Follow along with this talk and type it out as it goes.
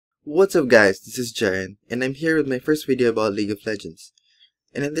What's up guys, this is Jaren, and I'm here with my first video about League of Legends.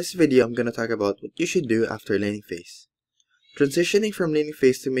 And in this video, I'm gonna talk about what you should do after laning phase. Transitioning from laning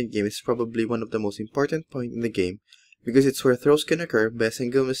phase to mid game is probably one of the most important points in the game because it's where throws can occur by a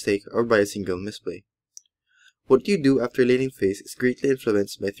single mistake or by a single misplay. What you do after laning phase is greatly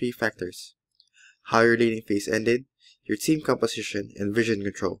influenced by three factors: how your laning phase ended, your team composition, and vision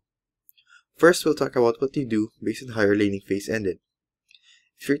control. First, we'll talk about what you do based on how your laning phase ended.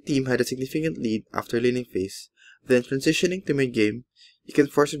 If your team had a significant lead after laning phase, then transitioning to mid-game, you can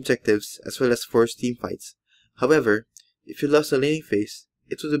force objectives as well as force team fights. However, if you lost the laning phase,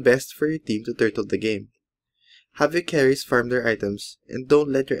 it would be best for your team to turtle the game. Have your carries farm their items, and don't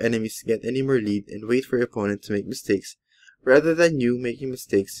let your enemies get any more lead and wait for your opponent to make mistakes, rather than you making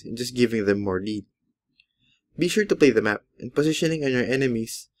mistakes and just giving them more lead. Be sure to play the map and positioning on your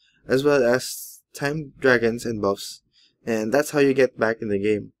enemies, as well as time dragons and buffs, and that's how you get back in the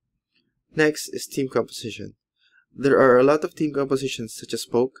game. Next is team composition. There are a lot of team compositions such as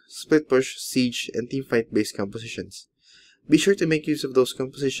poke, split push, siege, and teamfight based compositions. Be sure to make use of those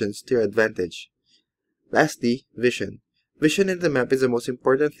compositions to your advantage. Lastly, vision. Vision in the map is the most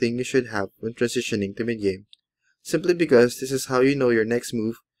important thing you should have when transitioning to mid-game. Simply because this is how you know your next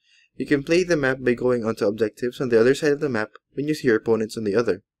move. You can play the map by going onto objectives on the other side of the map when you see your opponents on the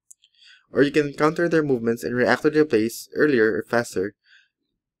other. Or you can counter their movements and react to their plays earlier or faster.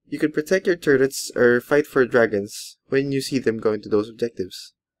 You can protect your turrets or fight for dragons when you see them going to those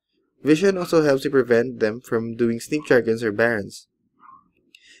objectives. Vision also helps you prevent them from doing sneak dragons or barons.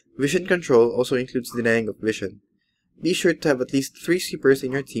 Vision control also includes denying of vision. Be sure to have at least 3 sweepers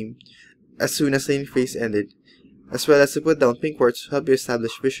in your team as soon as laning phase ended, as well as to put down pink wards to help you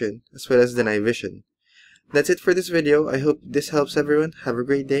establish vision, as well as deny vision. That's it for this video. I hope this helps everyone. Have a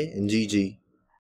great day and GG.